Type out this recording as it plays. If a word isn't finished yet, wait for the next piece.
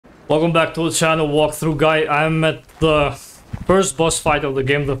Welcome back to the channel, walkthrough guy. I'm at the first boss fight of the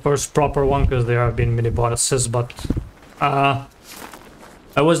game, the first proper one, because there have been many bosses, but I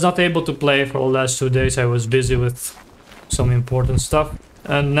was not able to play for the last 2 days. I was busy with some important stuff,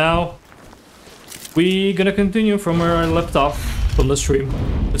 and now we're gonna continue from where I left off from the stream.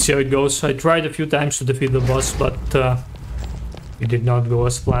 Let's see how it goes. I tried a few times to defeat the boss, but it did not go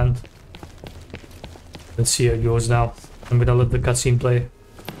as planned. Let's see how it goes now. I'm gonna let the cutscene play.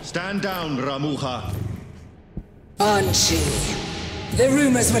 Stand down, Ramuha. Anchi, the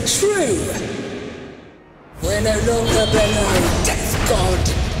rumors were true. We're no longer below Death God.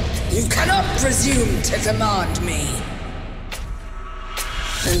 You cannot presume to command me.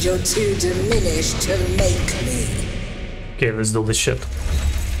 And you're too diminished to make me. Okay, let's do this shit.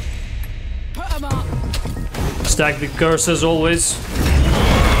 Stack the curse as always.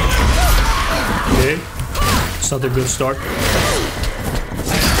 Okay. It's not a good start.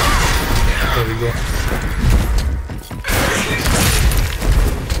 There we go.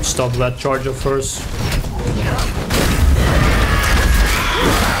 Stop that charger first.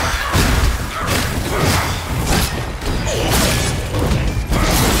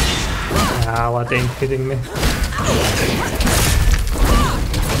 Ah, what ain't hitting me?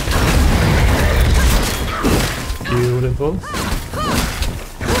 Beautiful.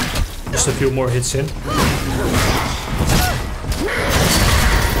 Just a few more hits in.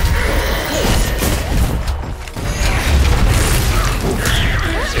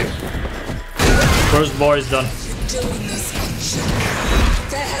 First bar is done.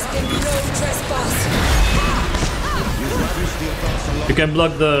 There has been no trespass. You can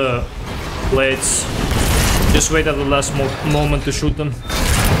block the blades. Just wait at the last moment to shoot them.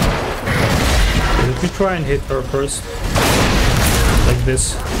 Okay, let me try and hit her first. Like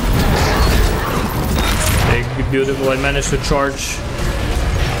this. Okay, beautiful. I managed to charge.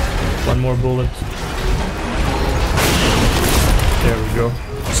 One more bullet. There we go.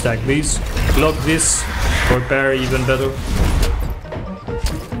 Stack these. Block this. Or parry, even better.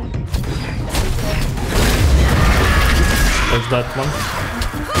 That's that one.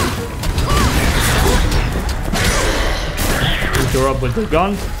 Interrupt with the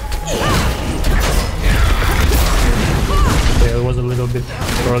gun. Yeah, it was a little bit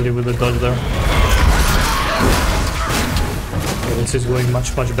early with the dodge there. Okay, this is going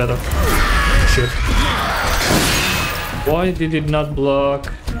much better. Shit. Why did it not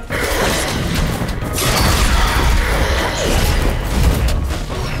block?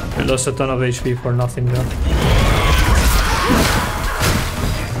 I lost a ton of HP for nothing there.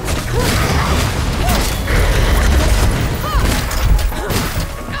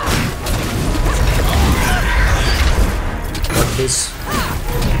 Like this.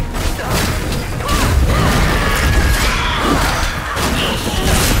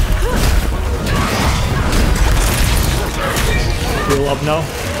 Heal up now.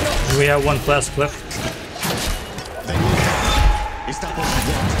 We have one flask left.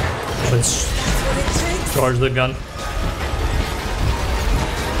 Let's charge the gun.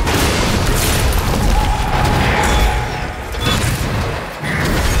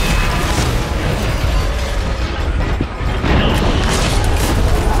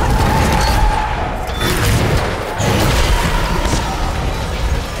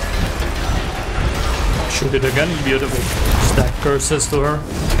 Shoot it again, beautiful. Stack curses to her.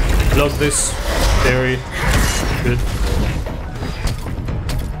 Block this. Very good.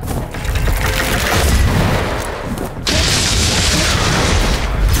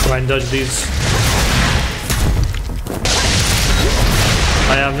 Try and dodge these.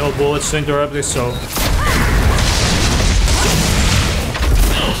 I have no bullets to interrupt this, so...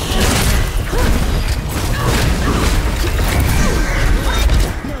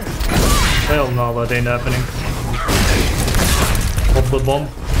 Hell no, that ain't happening. Pop the bomb.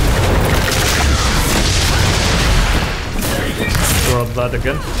 Interrupt that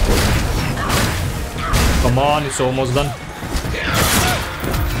again. Come on, it's almost done.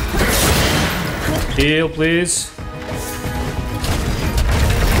 Heal, please.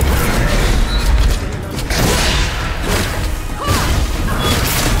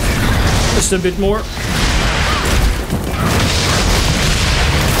 Just a bit more.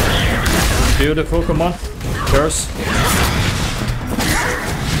 Beautiful, come on. Curse.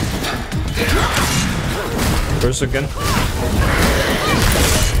 Curse again.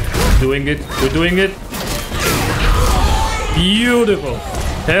 Doing it. We're doing it. Beautiful.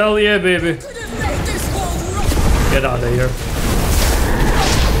 Hell yeah, baby. Get out of here.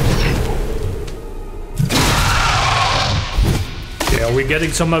 Okay, are we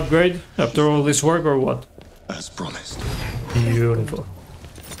getting some upgrade after all this work or what? As promised. Beautiful.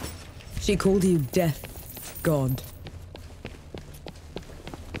 She called you Death God.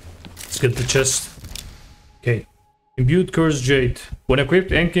 Let's get the chest. Okay. Imbued Curse Jade. When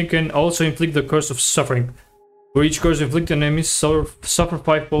equipped, Enki can also inflict the Curse of Suffering. For each curse inflicted, enemies suffer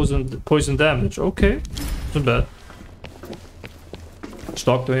 5 poison damage. Okay. Not bad. Let's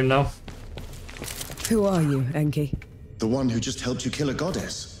talk to him now. Who are you, Enki? The one who just helped you kill a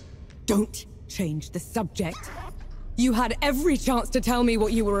goddess. Don't change the subject. You had every chance to tell me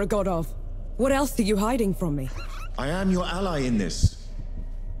what you were a god of. What else are you hiding from me? I am your ally in this.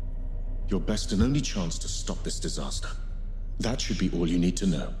 Your best and only chance to stop this disaster. That should be all you need to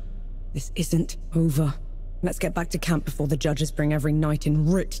know. This isn't over. Let's get back to camp before the judges bring every knight in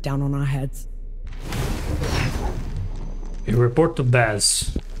writ down on our heads. Okay, report to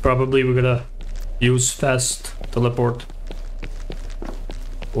Baz. Probably we're gonna use fast teleport.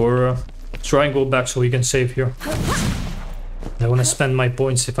 Or try and go back so we can save here. I wanna spend my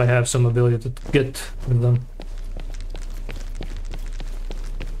points if I have some ability to get with them.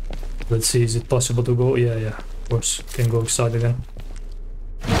 Let's see, is it possible to go? Yeah, of course. Can go outside again.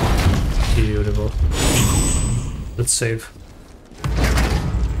 Beautiful. Let's save.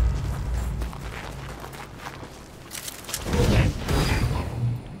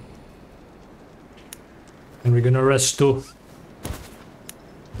 And we're gonna rest too.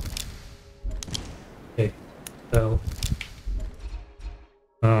 Okay. So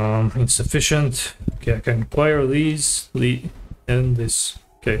insufficient. Okay, I can acquire these, and this.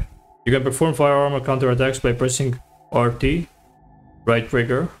 Okay. You can perform fire armor counterattacks by pressing RT, right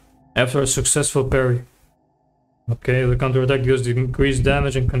trigger, after a successful parry. Okay, the counterattack deals increased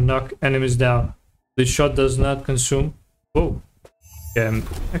damage and can knock enemies down. This shot does not consume. Whoa. Yeah, I'm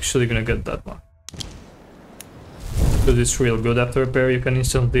actually gonna get that one. Because it's real good. After a parry, you can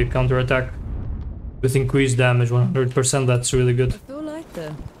instantly counterattack with increased damage, 100%. That's really good. I feel like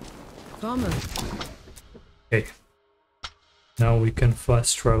the farmer. Okay. Now we can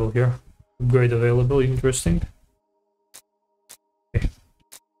fast travel here. Upgrade available, interesting. Okay.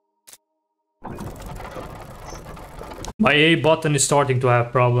 My A button is starting to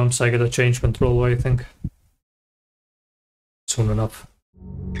have problems. I gotta change controller, I think. Soon enough.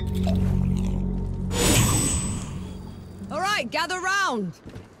 Alright, gather round!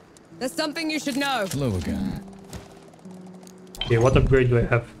 There's something you should know. Hello again. Okay, what upgrade do I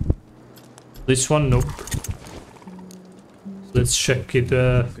have? This one? Nope. Let's check it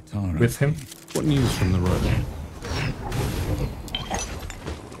with him. What news from the road?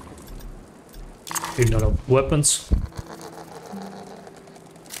 Okay, none of weapons.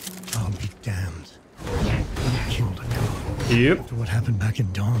 I'll be damned. I killed a god. Yep. After what happened back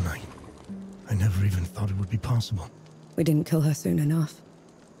in Dawn, I never even thought it would be possible. We didn't kill her soon enough.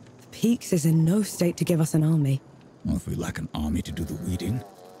 The Peaks is in no state to give us an army. Well, if we lack an army to do the weeding,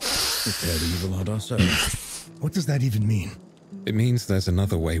 we'll tear the evil out ourselves. What does that even mean? It means there's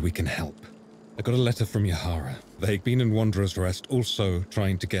another way we can help. I got a letter from Yahara. They'd been in Wanderer's Rest, also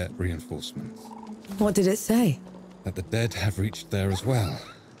trying to get reinforcements. What did it say? That the dead have reached there as well.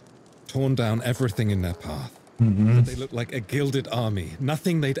 Torn down everything in their path. That they look like a gilded army,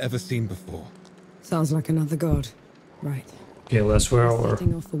 nothing they'd ever seen before. Sounds like another god. Right. Okay, that's where our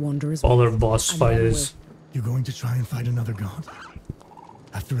Setting off the Wanderers. other boss And fight then is. You're going to try and fight another god?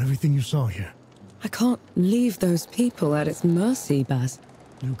 After everything you saw here? I can't leave those people at its mercy, Baz.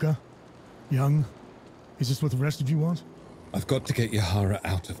 Luca? Young? Is this what the rest of you want? I've got to get Yahara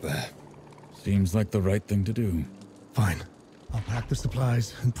out of there. Seems like the right thing to do. Fine. I'll pack the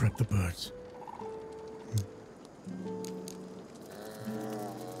supplies and prep the birds.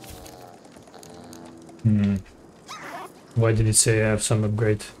 Why did it say I have some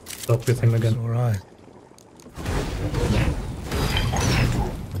upgrade? Talk with him again. It's alright.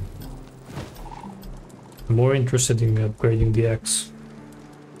 I'm more interested in upgrading the axe.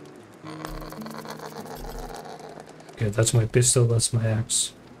 Okay, that's my pistol, that's my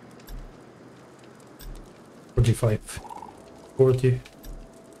axe. 45. 40.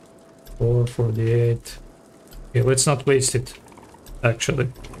 4, 48. Okay, let's not waste it.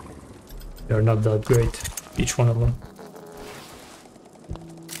 Actually. They're not that great, each one of them.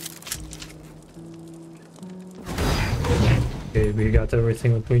 Okay, we got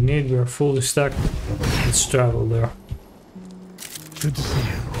everything that we need. We are fully stacked. Let's travel there. Good to see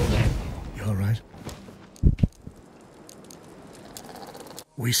you. You alright?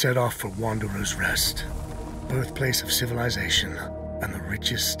 We set off for Wanderer's Rest, birthplace of civilization, and the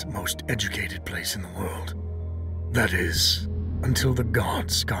richest, most educated place in the world. That is, until the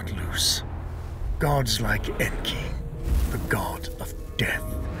gods got loose. Gods like Enki, the god of death.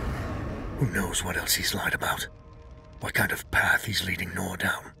 Who knows what else he's lied about? What kind of path he's leading Nor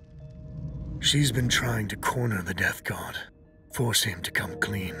down? She's been trying to corner the Death God, force him to come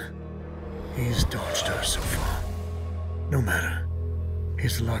clean. He's dodged her so far. No matter.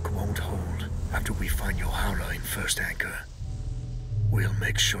 His luck won't hold after we find your Howler in First Anchor. We'll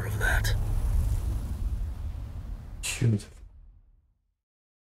make sure of that. Shoot.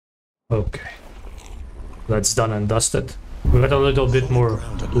 Okay. That's done and dusted. We got a little bit more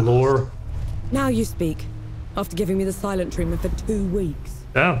lore. Now you speak. After giving me the silent treatment for 2 weeks.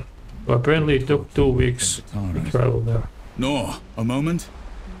 Yeah. Well, apparently it took 2 weeks to travel there. No, a moment.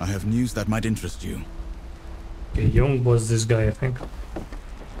 I have news that might interest you. Okay, Young was this guy, I think.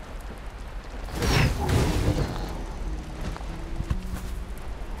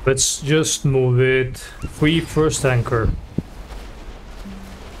 Let's just move it. Free First Anchor.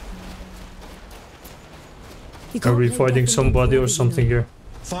 Are we fighting somebody or something here?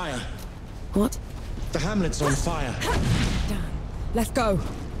 Fire! What? The hamlet's on fire! Damn. Let's go.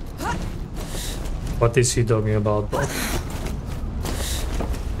 What is he talking about, Bob?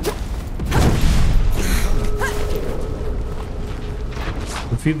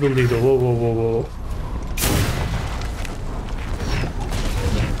 Defeat the leader. Whoa, whoa, whoa, whoa.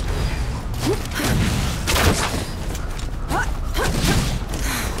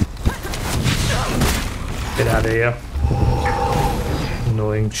 Get out of here.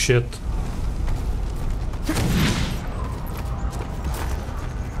 Annoying shit.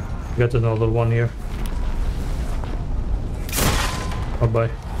 Got another one here. Bye bye.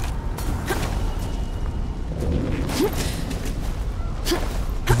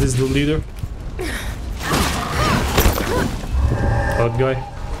 Is this the leader? Bad guy? I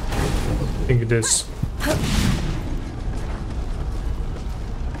think it is.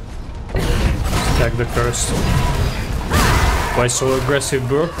 Attack the curse. Why so aggressive,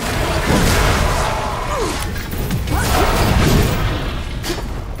 bro?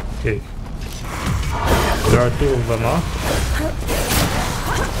 Okay. There are 2 of them, huh?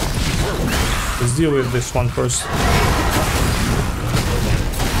 Let's deal with this one first.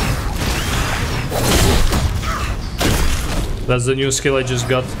 That's the new skill I just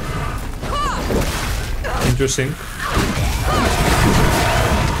got. Interesting.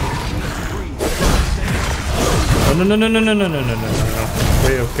 Oh, no, no, no, no, no, no, no, no, no, no.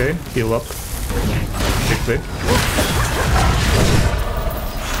 Okay, okay. Heal up. Quick.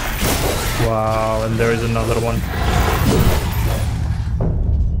 Wow, and there is another one.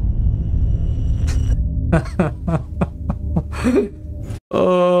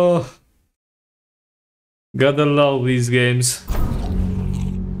 Oh, gotta love these games.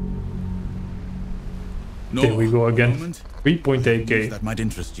 No, Here we go again. 3.8k. That might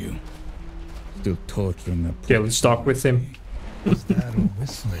interest you. Still torturing that. Okay, let's talk with him. Is that or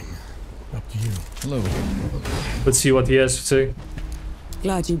whistling? Up to you. Hello. Let's see what he has to say.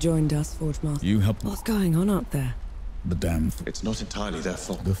 Glad you joined us, Forge Master. You helped What's going on up there? the damn It's not entirely their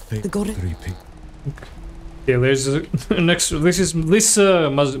fault. the fake The god- 3P. Okay, there's a next. This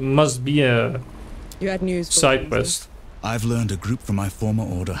must be a You had news for side me, quest. I've learned a group from my former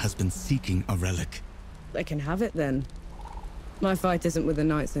order has been seeking a relic. They can have it then. My fight isn't with the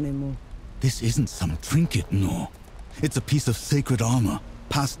knights anymore. This isn't some trinket, no. It's a piece of sacred armor,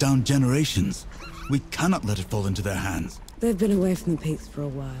 passed down generations. We cannot let it fall into their hands. They've been away from the peaks for a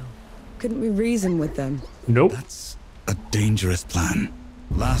while. Couldn't we reason with them? Nope. That's a dangerous plan.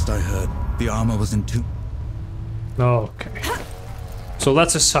 Last I heard, the armor was in two... Okay. So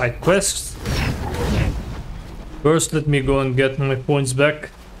that's a side quest. First, let me go and get my points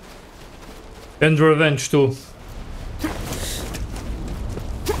back. And revenge too.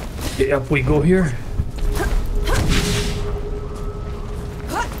 Okay, up we go here.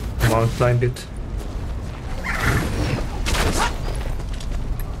 Come on, climb it.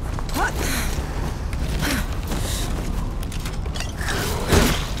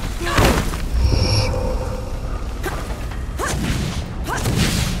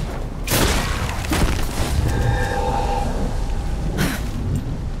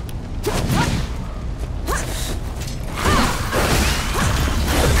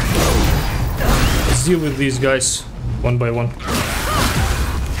 Let's deal with these guys one by one.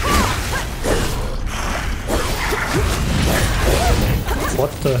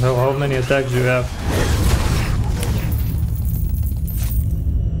 What the hell? How many attacks do you have?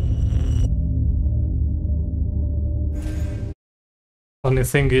 Only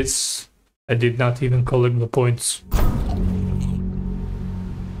thing is, I did not even collect the points.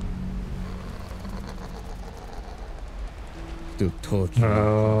 Still torturing.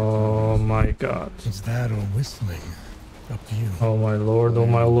 Oh my god. Is that or whistling? Up to you. Oh my lord, oh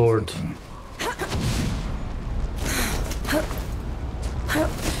my lord.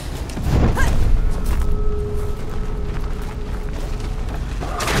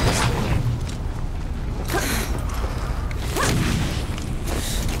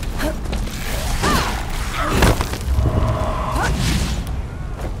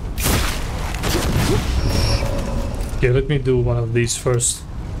 Okay, let me do one of these first.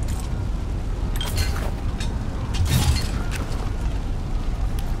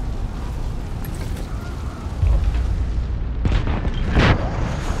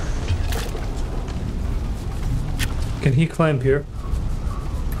 Can he climb here?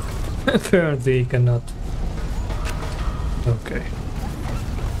 Apparently he cannot. Okay.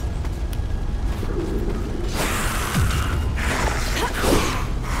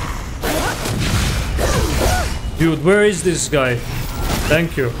 Dude, where is this guy?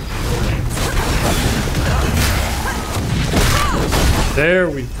 Thank you. There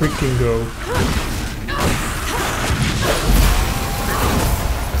we freaking go.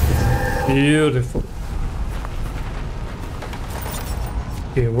 Beautiful.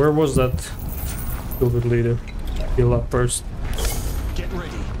 Okay, where was that builder leader? Heal up first. Get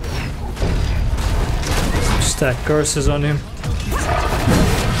ready. Stack curses on him.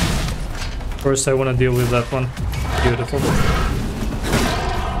 First I want to deal with that one. Beautiful.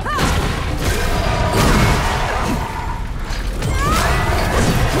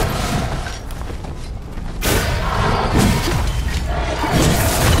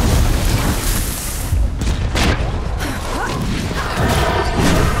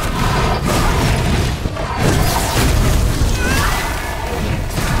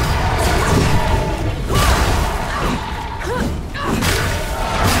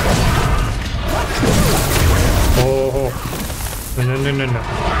 No.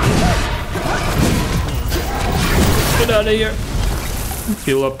 Get out of here.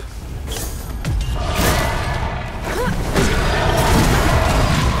 Heal up.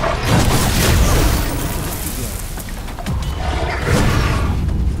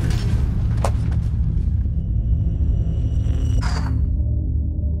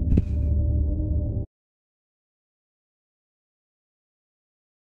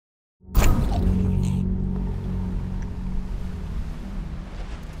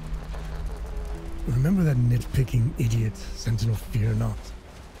 Remember that nitpicking idiot, Sentinel Fear Not?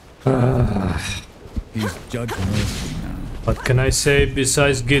 He's Judge Mercy now. What can I say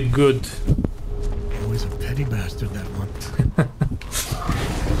besides get good? Always a petty bastard, that one.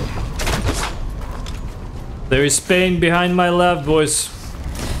 There is pain behind my left, boys.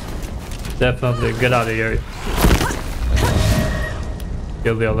 Definitely. Get out of here.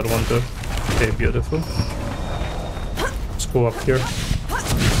 Kill the other one too. Okay, beautiful. Let's go up here.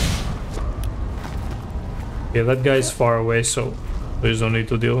 Okay, that guy is far away, so there's no need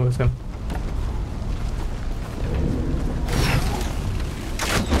to deal with him.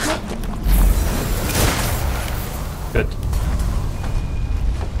 Good.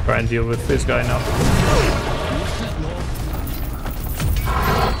 Try and deal with this guy now.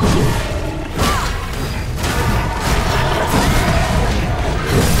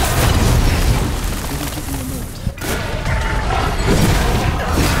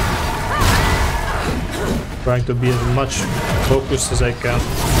 Trying to be as much focused as I can.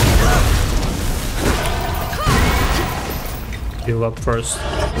 Heal up first.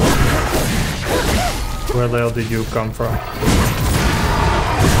 Where the hell did you come from?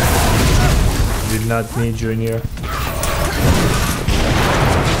 Did not need you in here.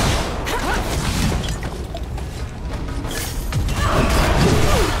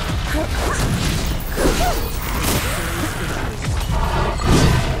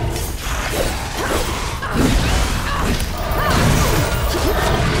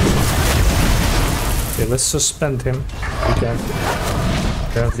 Let's suspend him. We can.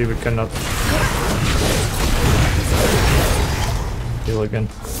 Apparently we cannot. Heal again.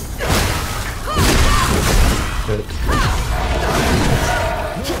 Good.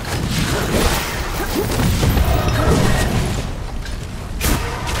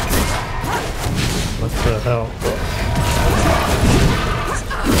 What the hell?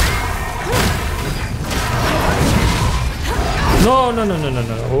 No.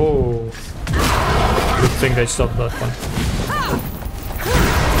 Oh. Good thing I stopped that one.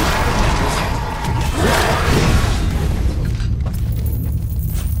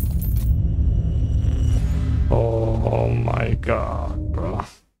 Oh my god, bro.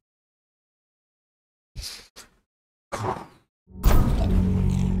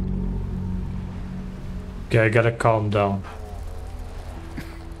 Okay, I gotta calm down.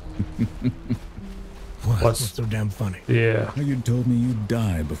 What's so damn funny? Yeah. You told me you'd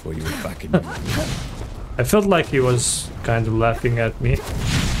die before you were back in your I felt like he was kind of laughing at me.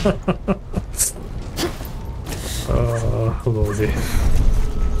 Lordy.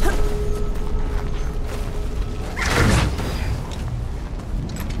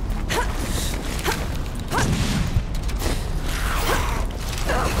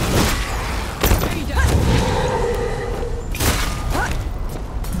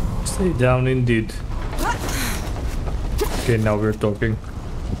 Stay down indeed. Okay, now we're talking.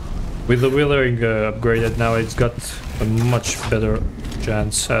 With the withering upgraded now, it's got a much better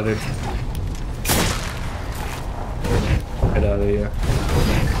chance at it. Get out of here.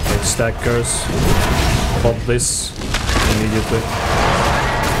 Okay, stackers. Pop this immediately.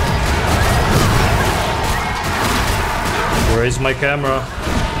 Where is my camera?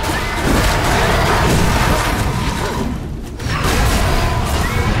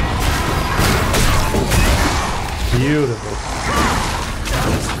 Beautiful.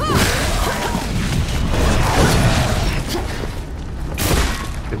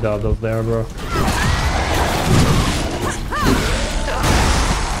 Get out of there, bro.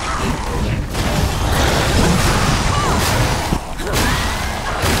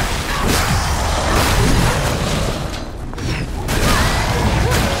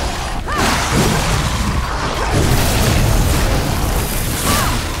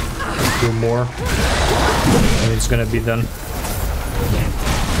 Two more. And it's gonna be done.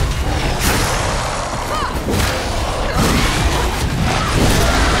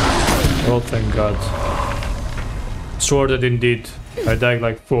 Oh, thank God. Sorted indeed. I died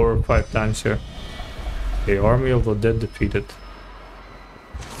like 4 or 5 times here. The army of the dead defeated.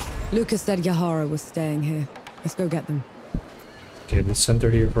 Lucas said Yahara was staying here. Let's go get them. Okay, let's enter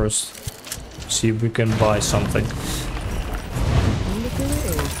here first. See if we can buy something. Look who it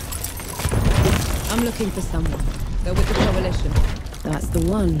is. I'm looking for someone. They're with the coalition. That's the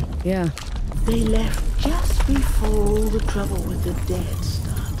one, yeah. They left just before all the trouble with the dead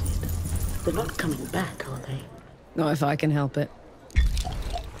started. They're not coming back, are they? Not if I can help it.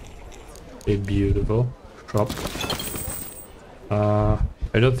 Okay, beautiful. Drop. I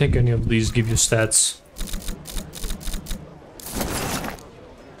don't think any of these give you stats.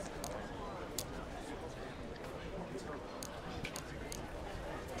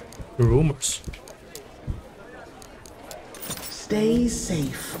 Rumors. Stay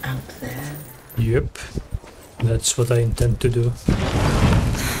safe out there. Yep. That's what I intend to do.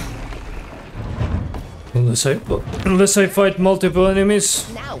 Unless I fight multiple enemies.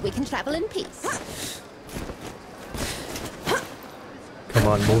 Now we can travel in peace. Come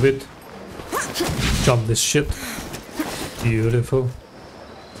on, move it. Jump this shit. Beautiful.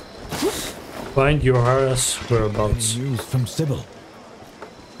 Find your Hara's whereabouts. News from Sybil.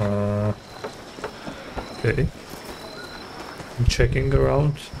 Okay. I'm checking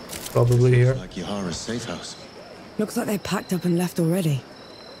around. Probably here. Like Yahara's safe house. Looks like they packed up and left already.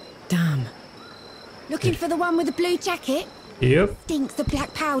 Damn. Looking for the one with the blue jacket? Yep. Stinks of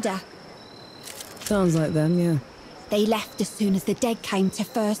black powder. Sounds like them, yeah. They left as soon as the dead came to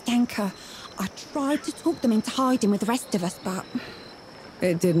first anchor. I tried to talk them into hiding with the rest of us, but...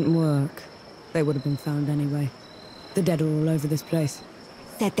 It didn't work. They would have been found anyway. The dead are all over this place.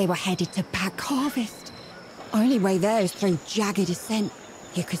 Said they were headed to Back Harvest. Only way there is through jagged ascent.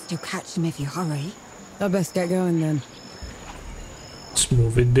 You could still catch them if you hurry. I best get going then. Let's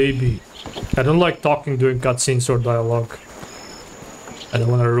move it, baby. I don't like talking during cutscenes or dialogue. I don't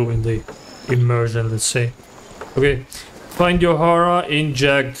want to ruin the immersion, let's say. Okay. Find your Hara in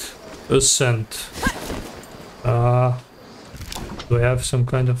jagged ascent. Do I have some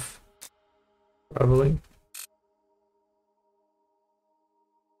kind of traveling?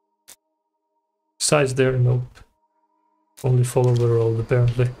 Besides there, nope. Only follow the road,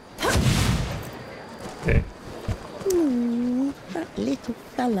 apparently. Okay. Ooh, that little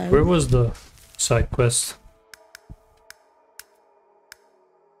fellow. Where was the side quest?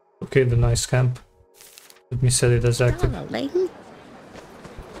 Okay, the nice camp. Let me set it as active. Darling.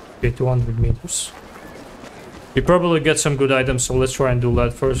 Okay, 200 meters. We probably get some good items, so let's try and do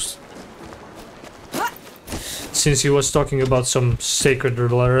that first. Since he was talking about some sacred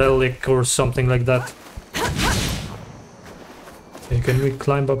relic or something like that. Okay, can we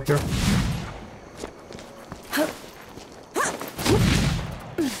climb up here?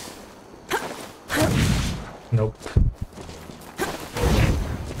 Nope.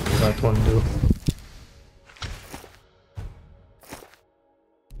 That one do.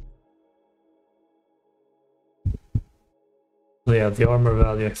 Yeah, the armor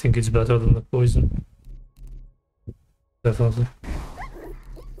value, I think it's better than the poison. Definitely.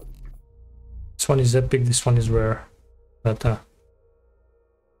 This one is epic, this one is rare. But, okay,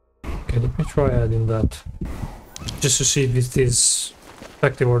 let me try adding that. Just to see if it is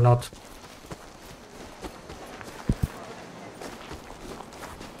effective or not.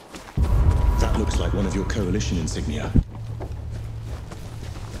 That looks like one of your coalition insignia.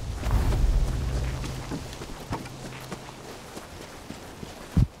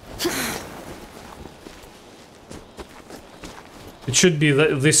 It should be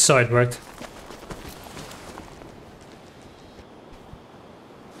this side, right?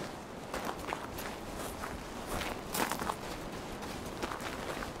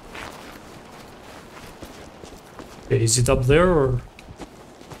 Okay, is it up there or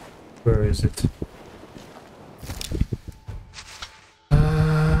where is it?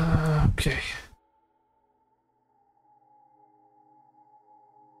 Okay.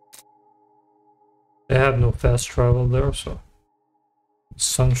 They have no fast travel there, so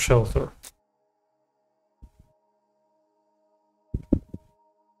sun shelter.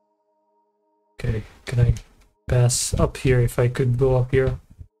 Okay, can I pass up here? If I could go up here,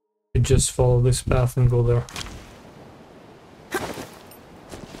 I could just follow this path and go there.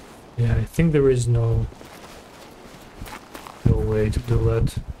 Yeah, I think there is no way to do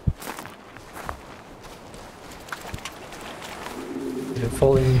that. Yeah,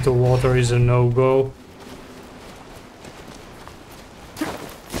 falling into water is a no-go.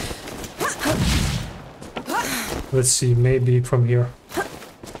 Let's see, maybe from here.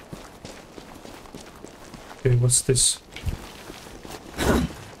 Okay, what's this?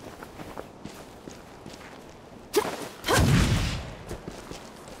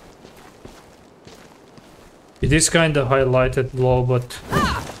 It is kind of highlighted low, but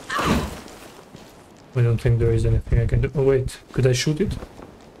I don't think there is anything I can do. Oh wait, could I shoot it?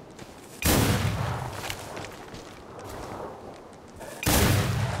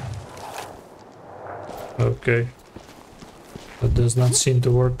 Okay. That does not seem to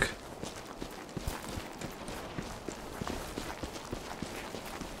work.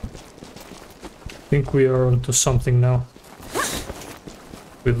 I think we are onto something now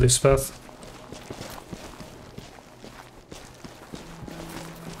with this path.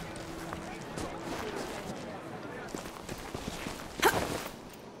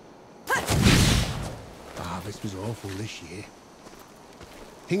 This was awful this year.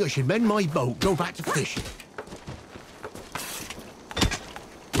 Think I should mend my boat, go back to fishing.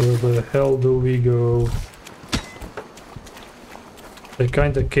 Where the hell do we go? They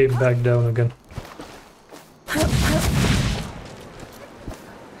kinda came back down again.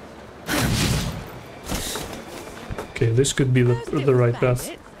 Okay, this could be the right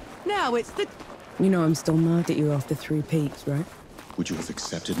path. Now it's the... You know I'm still mad at you after 3 peaks, right? Would you have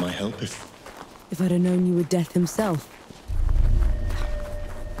accepted my help if I'd have known you were Death himself?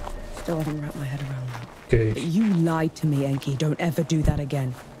 Still haven't wrapped my head around that. Okay. But you lied to me, Enki. Don't ever do that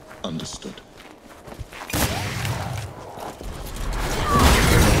again. Understood.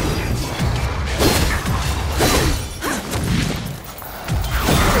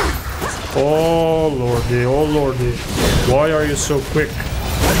 Oh lordy, oh lordy. Why are you so quick?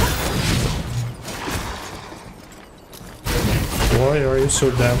 Why are you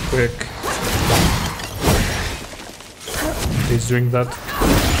so damn quick? Please drink that.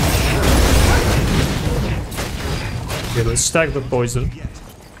 Okay, let's stack the poison.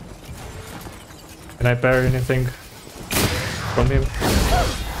 Can I parry anything from him?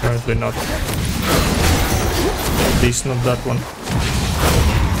 Apparently not. At least not that one.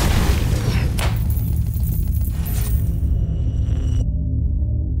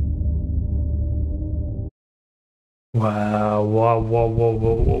 Wow, whoa, whoa, whoa,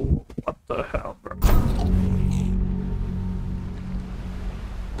 whoa, whoa. What the hell, bro?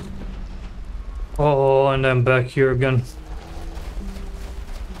 Oh, and I'm back here again.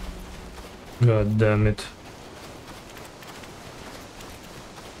 God damn it.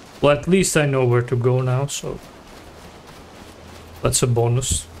 Well, at least I know where to go now, so that's a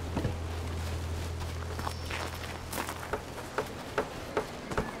bonus.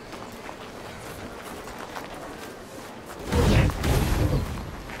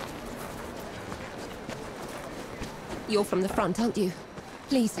 You're from the front, aren't you?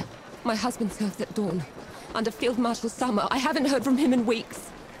 Please, my husband serves at dawn. Under Field Marshal Summer. I haven't heard from him in weeks.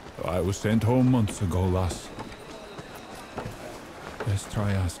 I was sent home months ago, lass. Let's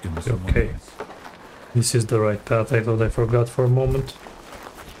try asking someone Okay. else. This is the right path. I thought I forgot for a moment.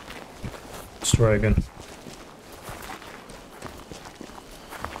 Let's try again.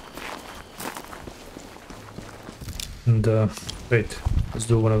 And wait, let's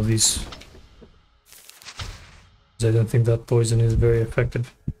do one of these. I don't think that poison is very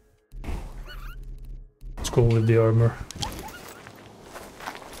effective. Let's go with the armor.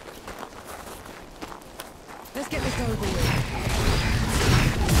 Let's get this over with.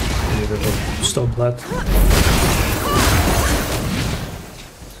 Stop that.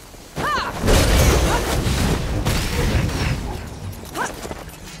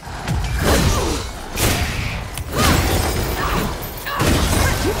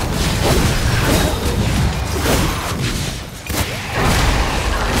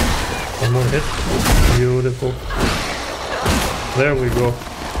 hit. Beautiful. There we go.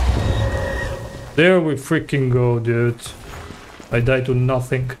 There we freaking go, dude. I died to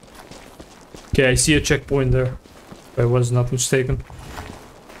nothing. Okay, I see a checkpoint there. If I was not mistaken.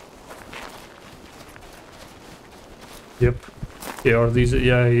 Yep. Yeah, are these...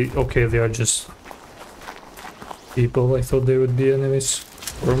 Yeah, okay, they are just... people. I thought they would be enemies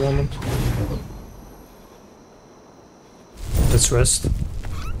for a moment. Let's rest.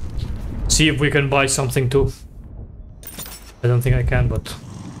 See if we can buy something too. I don't think I can, but...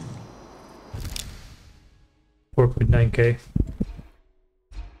 4.9k.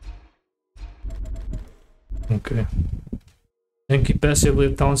 Okay. And keep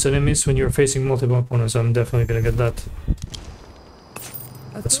passively taunts enemies when you're facing multiple opponents. I'm definitely gonna get that.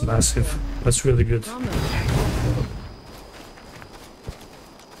 That's massive. That's really good.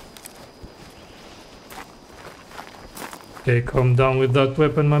 Okay, calm down with that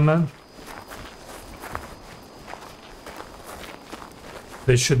weapon, my man.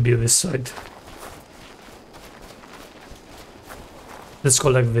 They should be this side. Let's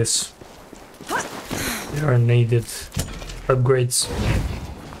collect this. There are needed upgrades.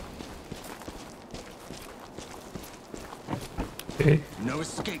 Okay. No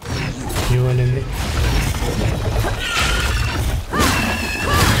escape. New enemy.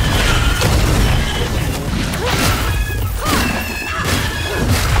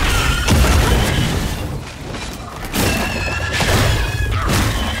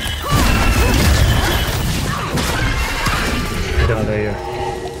 Get out of here.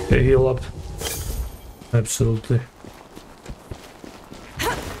 Okay, heal up. Absolutely.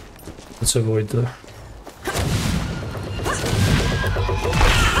 Let's avoid the...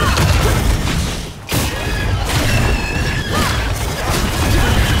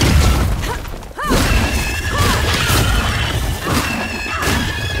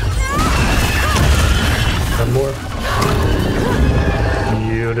 One more.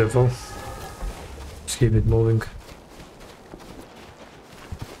 Beautiful. Just keep it moving.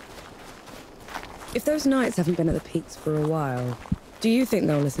 If those knights haven't been at the peaks for a while, do you think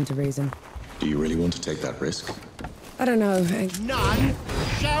they'll listen to reason? Do you really want to take that risk? I don't know. None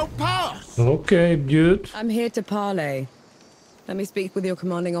shall pass. Okay, dude. I'm here to parley. Let me speak with your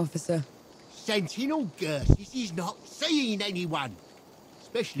commanding officer. Sentinel Gersis is not seeing anyone,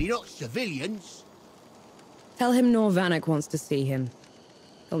 especially not civilians. Tell him Norvanek wants to see him.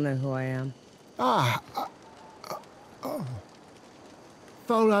 He'll know who I am.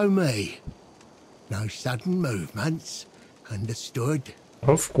 Follow me. No sudden movements. Understood?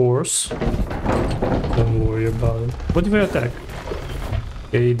 Of course. Don't worry about it. What if I attack?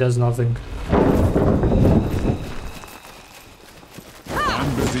 Okay, he does nothing.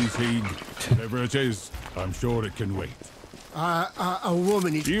 I'm busy, Teague. Whatever it is, I'm sure it can wait. A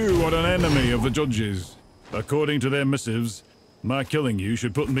woman is... You are an enemy of the judges. According to their missives, my killing you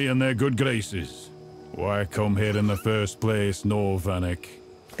should put me in their good graces. Why come here in the first place, Norvanek?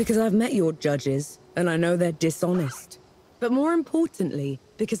 Because I've met your judges, and I know they're dishonest. But more importantly,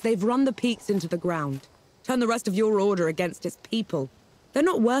 because they've run the peaks into the ground. Turned the rest of your order against its people. They're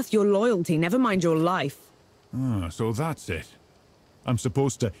not worth your loyalty, never mind your life. Ah, so that's it. I'm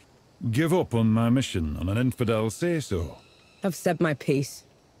supposed to give up on my mission on an infidel say-so. I've said my piece.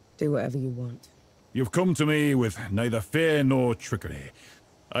 Do whatever you want. You've come to me with neither fear nor trickery.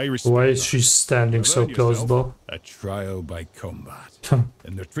 I respect. Why is she standing so close, though? A trial by combat,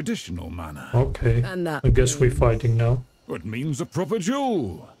 in the traditional manner. Okay, And that I guess we're fighting now. It means a proper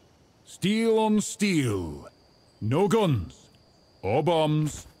duel. Steel on steel. No guns, or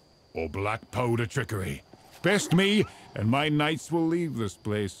bombs, or black powder trickery. Best me, and my knights will leave this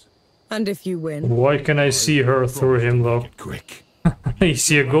place. And if you win... Why can I see her through him, though? Quick. You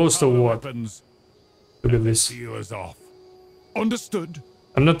see a ghost or what? Weapons, Look at this. seal is off. Understood?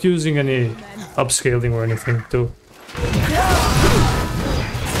 I'm not using any upscaling or anything, too.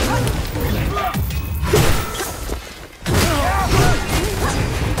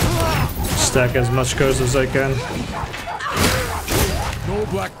 Stack as much curse as I can. No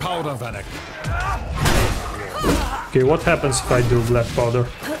black powder, Vanek. Okay, what happens if I do black powder?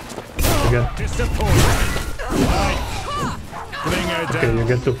 Again. Okay, you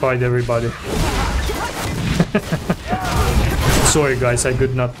get to fight everybody. Sorry guys, I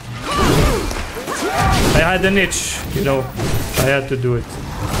could not. I had an itch, you know. I had to do it.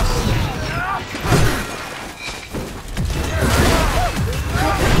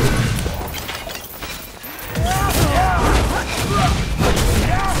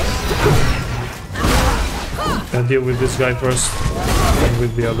 I'll deal with this guy first, and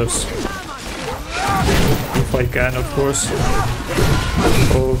with the others. If I can, of course.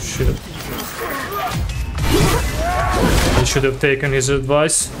 Oh shit. I should have taken his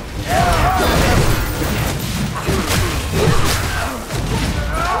advice.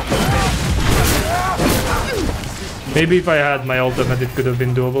 Maybe if I had my ultimate, it could have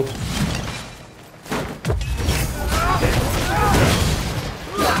been doable.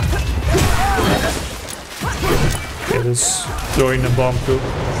 It is throwing a bomb too.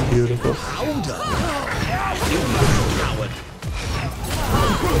 Beautiful.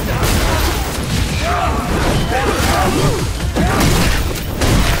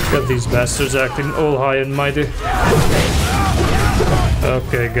 Got these bastards acting all high and mighty.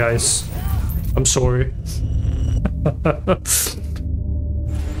 Okay, guys. I'm sorry.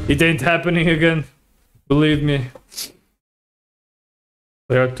 It ain't happening again. Believe me.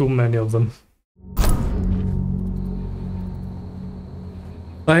 There are too many of them.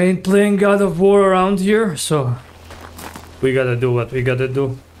 I ain't playing God of War around here, so we gotta do what we gotta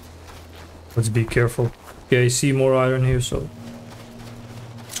do. Let's be careful. Okay, I see more iron here, so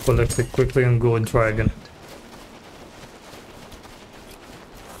let's collect it quickly and go and try again.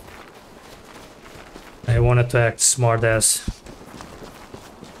 I wanted to act smart ass.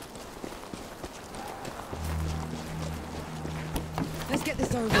 Let's get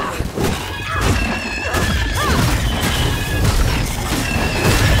this over with.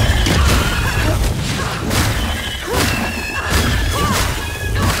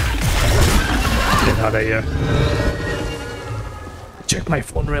 Get out of here. Check my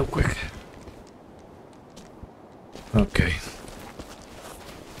phone real quick. Okay.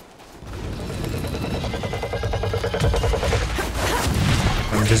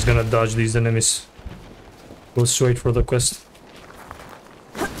 I'm just gonna dodge these enemies. Go straight for the quest.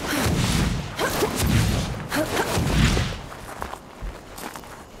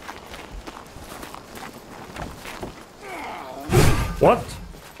 What?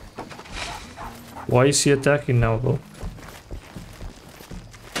 Why is he attacking now, though?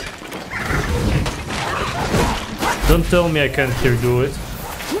 Don't tell me I can't here do it.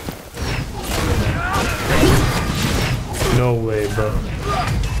 No way, bro.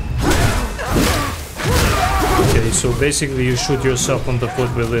 Okay, so basically you shoot yourself on the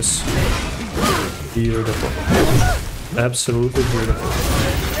foot with this. Beautiful. Absolutely beautiful.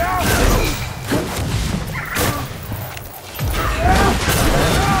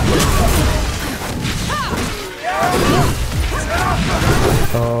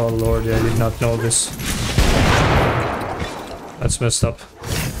 Oh lord, I did not know this. That's messed up.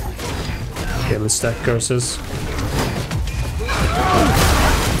 Okay, let's stack curses.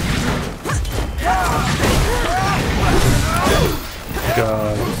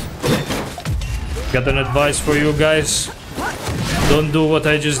 God. Got an advice for you guys. Don't do what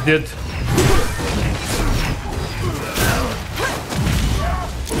I just did.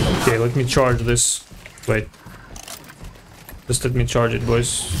 Okay, let me charge this. Wait. Just let me charge it, boys.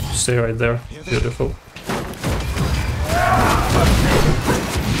 Stay right there. Beautiful.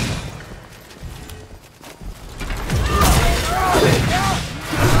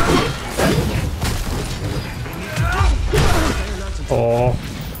 Oh.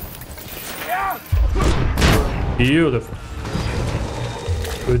 Beautiful.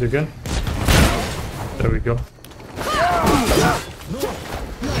 Do it again. There we go.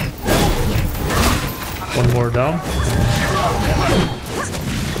 One more down.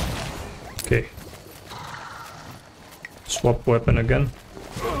 Okay. Swap weapon again.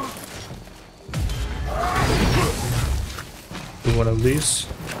 Do one of these.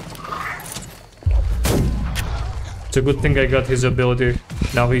 It's a good thing I got his ability.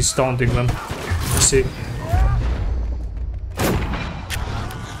 Now he's taunting them. See?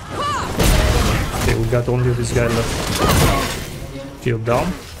 Okay, we got only this guy left. Shield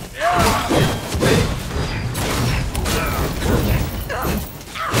down.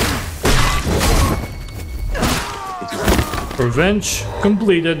 Revenge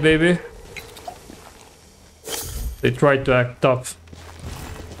completed, baby. They tried to act tough.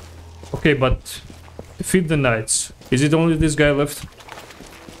 Okay, but defeat the knights. Is it only this guy left?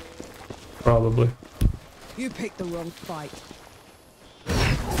 Probably. You picked the wrong fight.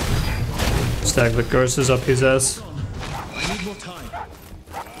 Stack the curses up his ass. I need more time.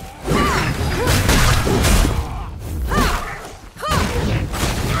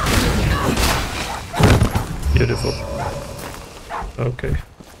 Beautiful. Okay.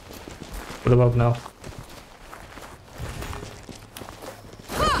 What about now?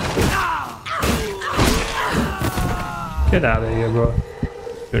 Get out of here, bro.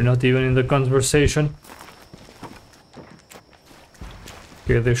 You're not even in the conversation.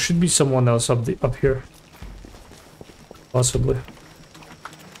 Okay, there should be someone else up here. Possibly.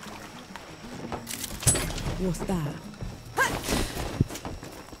 What's that?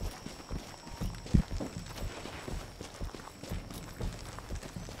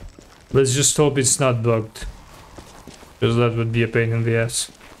 Let's just hope it's not bugged. Because that would be a pain in the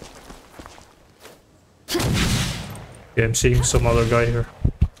ass. Okay, I'm seeing some other guy here.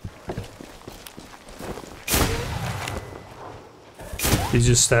 He's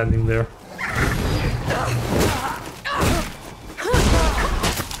just standing there.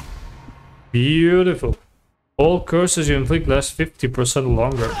 Beautiful. All curses you inflict last 50%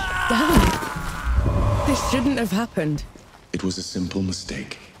 longer. Damn. This shouldn't have happened. It was a simple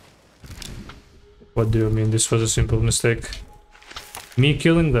mistake. What do you mean this was a simple mistake? Me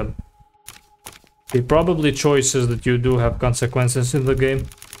killing them. Okay, probably choices that you do have consequences in the game.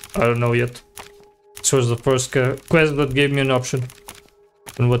 I don't know yet. This was the first quest that gave me an option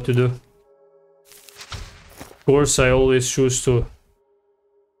on what to do. Of course, I always choose to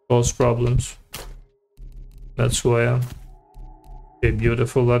cause problems. That's who I am. Okay,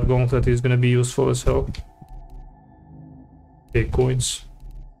 beautiful. That gauntlet is gonna be useful as hell. Okay, coins.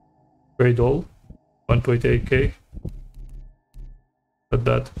 Trade all. 1.8k. Not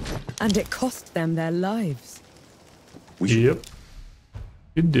bad. And it cost them their lives. Yep.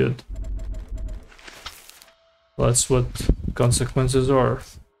 It did. That's what consequences are.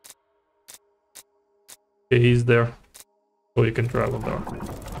 Okay, he's there. So you can travel there.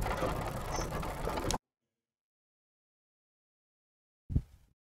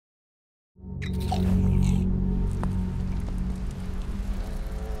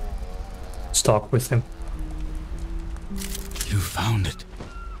 Talk with him. You found it.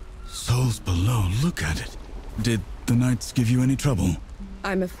 Souls below, look at it. Did the knights give you any trouble?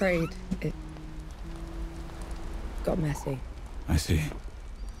 I'm afraid it got messy. I see.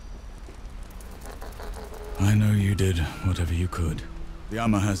 I know you did whatever you could. The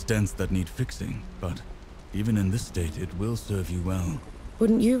armor has dents that need fixing, but even in this state, it will serve you well.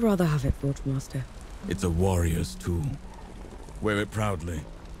 Wouldn't you rather have it, Forge Master? It's a warrior's tool. Wear it proudly.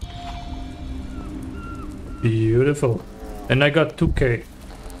 Beautiful. And I got 2k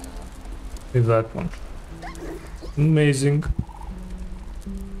with that one. Amazing.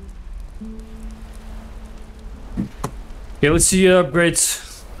 Okay, let's see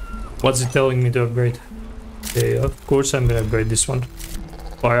upgrades. What's it telling me to upgrade? Okay, of course I'm gonna upgrade this one.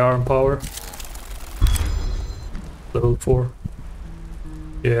 Firearm power. Level 4.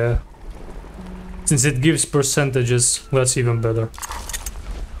 Yeah. Since it gives percentages, that's even better.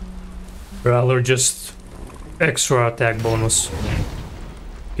 Rather just extra attack bonus.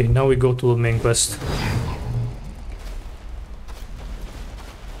 Okay, now we go to the main quest.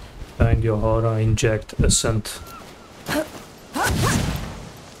 Find your aura, inject, ascent.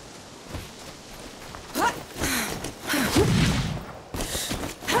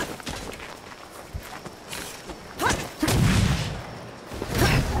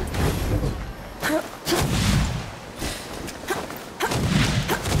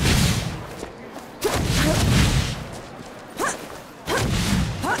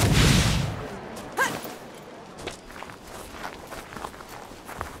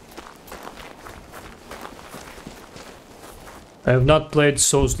 I have not played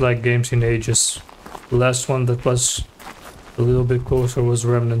Souls-like games in ages. The last one that was a little bit closer was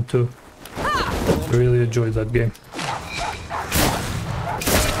Remnant 2. I really enjoyed that game.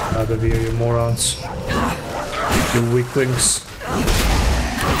 Out of here, you morons. You weaklings.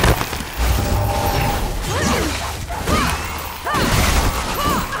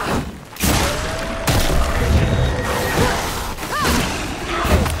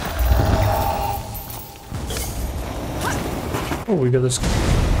 Oh, we got this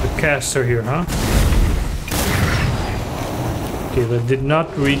the caster here, huh? Okay, that did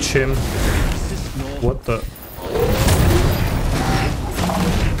not reach him. What the?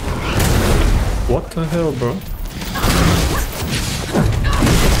 What the hell, bro?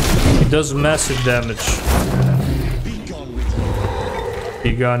 He does massive damage.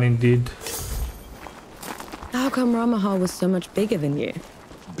 Be gone indeed. How come Ramahal was so much bigger than you?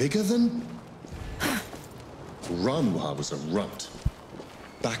 Bigger than? Ranwa was a runt.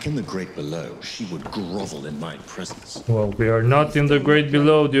 Back in the Great Below, she would grovel in my presence. Well, we are not in the Great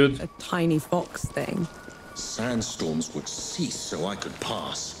Below, dude. A tiny fox thing. Sandstorms would cease so I could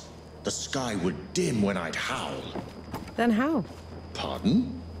pass. The sky would dim when I'd howl. Then how?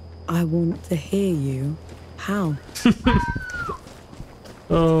 Pardon? I want to hear you. How?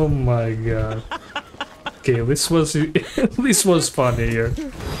 Oh my god. Okay, this was this was funny here.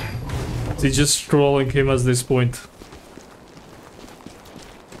 He's just trolling him at this point.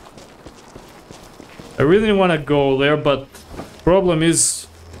 I really want to go there, but problem is,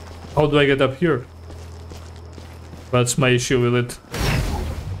 how do I get up here? That's my issue with it.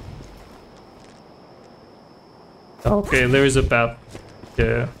 Okay, there is a path.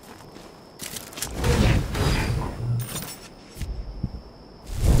 Yeah.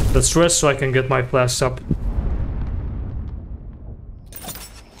 Let's rest so I can get my flask up.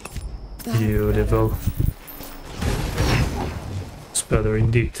 Beautiful. It's better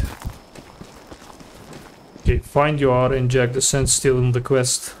indeed. Okay, find your auto inject the scent still in the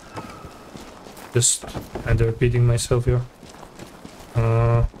quest. Just kind of repeating myself here.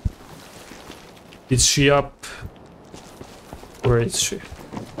 Is she up? Where is she?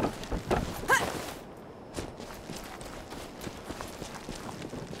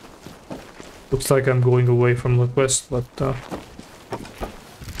 Looks like I'm going away from the quest, but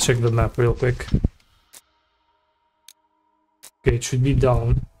check the map real quick. Okay, it should be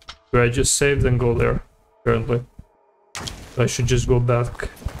down. Where I just saved and go there, apparently. I should just go back.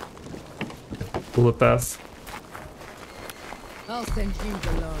 Pull the path. I'll send you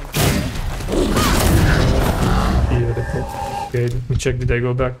below. Beautiful. Okay, let me check, did I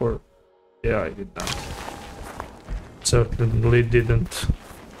go back or... Yeah, I did not. Certainly didn't.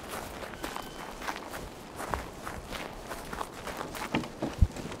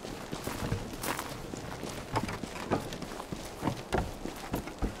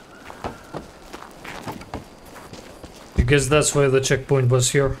 I guess that's why the checkpoint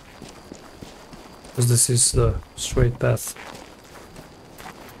was here. Because this is the straight path.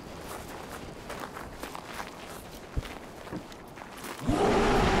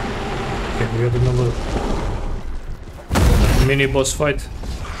 Okay, we have another mini boss fight.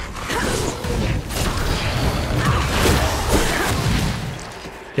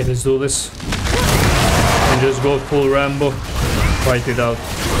 Okay, let's do this. And just go full Rambo. Fight it out.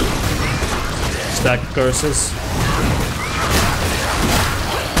 Stack curses.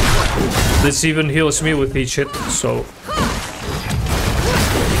 This even heals me with each hit, so...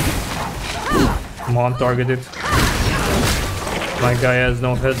 Come on, target it. My guy has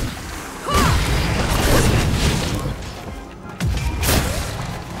no head.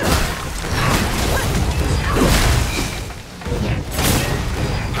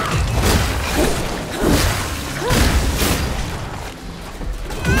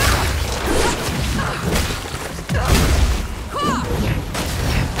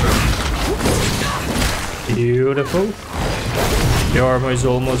 Beautiful. The armor is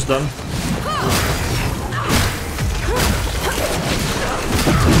almost done.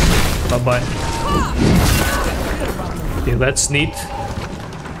 Bye-bye. Okay, that's neat.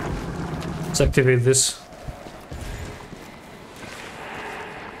 Let's activate this.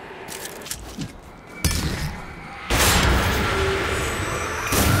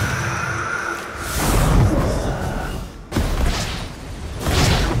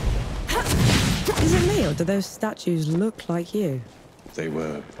 Do those statues look like you? They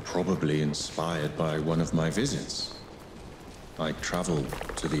were probably inspired by one of my visits. I traveled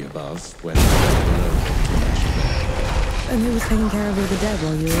to the above when I was below. And who was taking care of all the dead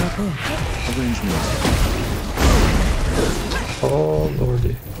while you were up here? Arrangements. Oh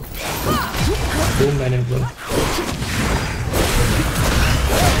lordy. Too many of them.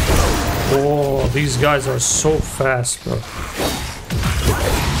 Oh, these guys are so fast, bro.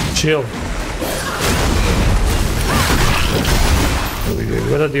 Chill.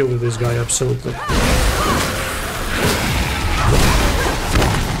 We gotta deal with this guy, absolutely.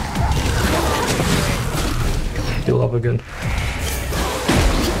 Heal up again.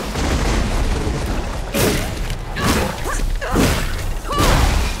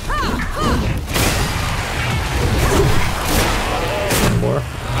 One more.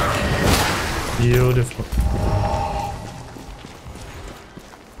 Beautiful.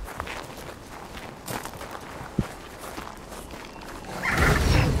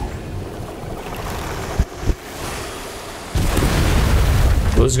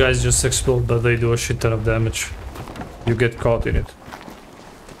 Those guys just explode, but they do a shit ton of damage. You get caught in it.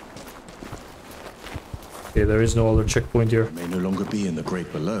 Okay, there is no other checkpoint here. I may no longer be in the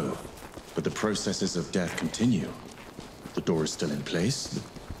Great Below, but the processes of death continue. The door is still in place.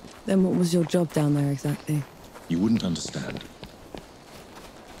 Then what was your job down there exactly? You wouldn't understand.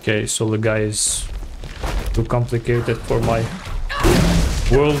 Okay, so the guy is too complicated for my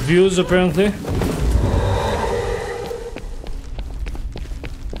worldviews, apparently.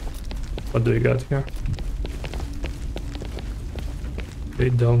 What do you got here? Okay,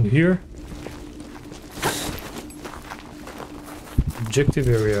 down here. Objective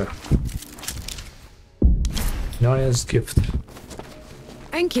area. Naya's gift.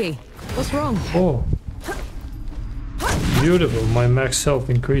 Enki, what's wrong? Oh. Beautiful, my max health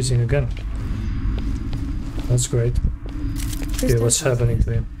increasing again. That's great. Okay, what's happening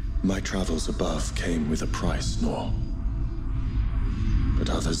to him? My travels above came with a price, Nor. But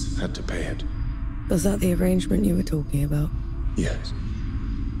others had to pay it. Was that the arrangement you were talking about? Yes.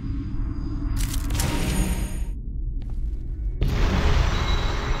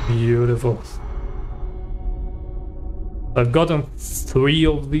 Beautiful. I've gotten 3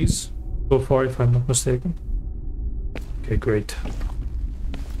 of these so far, if I'm not mistaken. Okay, great.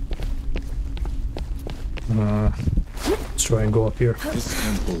 Let's try and go up here. This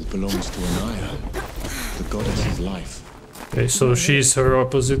temple belongs to Anaya, the goddess of life. Okay, so she's her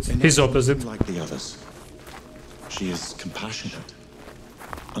opposite, his opposite. Like the others. She is compassionate,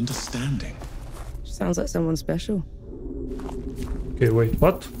 understanding. Sounds like someone special. Okay, wait,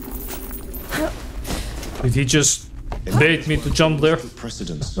 what? Did he just bait me to jump there?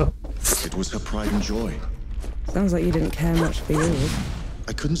 Precedence. It was her pride and joy. Sounds like you didn't care much for yours.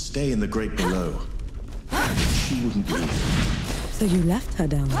 I couldn't stay in the great below. She wouldn't leave. So you left her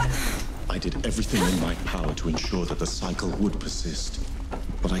down there? I did everything in my power to ensure that the cycle would persist.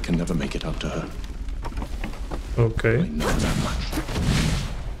 But I can never make it up to her. Okay. I know that much.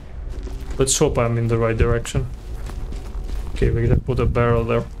 Let's hope I'm in the right direction. Okay, we're gonna put a barrel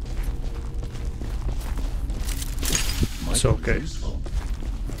there. It's okay.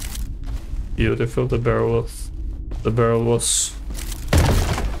 Beautiful. The barrel was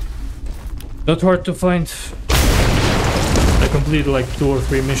not hard to find. I completed like 2 or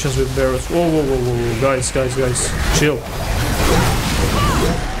 3 missions with barrels. Whoa, whoa, whoa, whoa, guys, chill.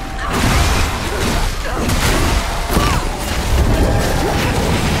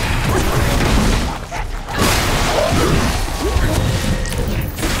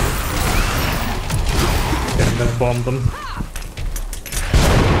 Okay, I'm gonna bomb them.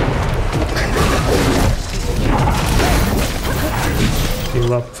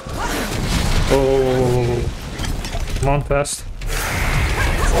 Heal up. Oh, come on, fast.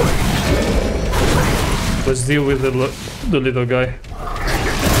 Let's deal with the little guy.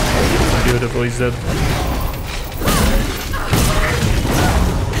 Beautiful, he's dead.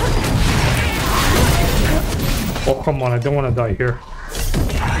 Oh, come on, I don't want to die here.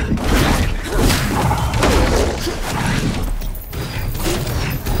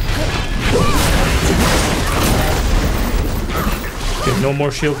 Okay, no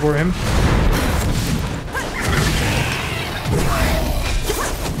more shield for him.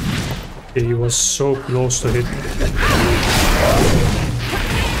 Okay, he was so close to hit.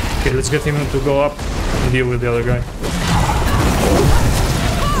 Okay, let's get him to go up and deal with the other guy.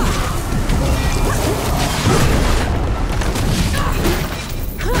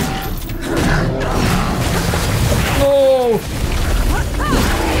 No!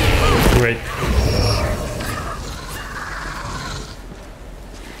 Great.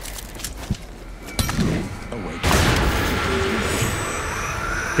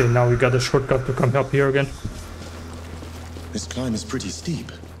 Okay, now we got a shortcut to come up here again. This climb is pretty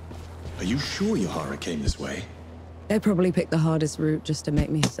steep. Are you sure Yohara came this way? They probably picked the hardest route just to make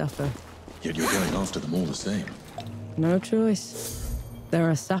me suffer. Yet you're going after them all the same. No choice. They're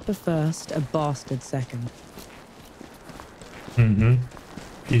a sapper first, a bastard second.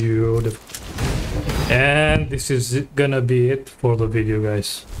 Beautiful. And this is gonna be it for the video,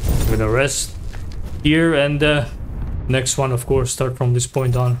 guys. I'm gonna rest here and next one, of course, start from this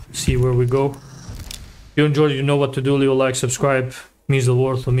point on, see where we go. If you enjoyed, you know what to do. Leave a like, subscribe. It means the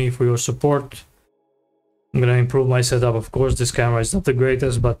world to me for your support. I'm gonna improve my setup, of course. This camera is not the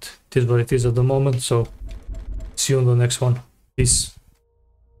greatest, but it is what it is at the moment. So see you on the next one. Peace.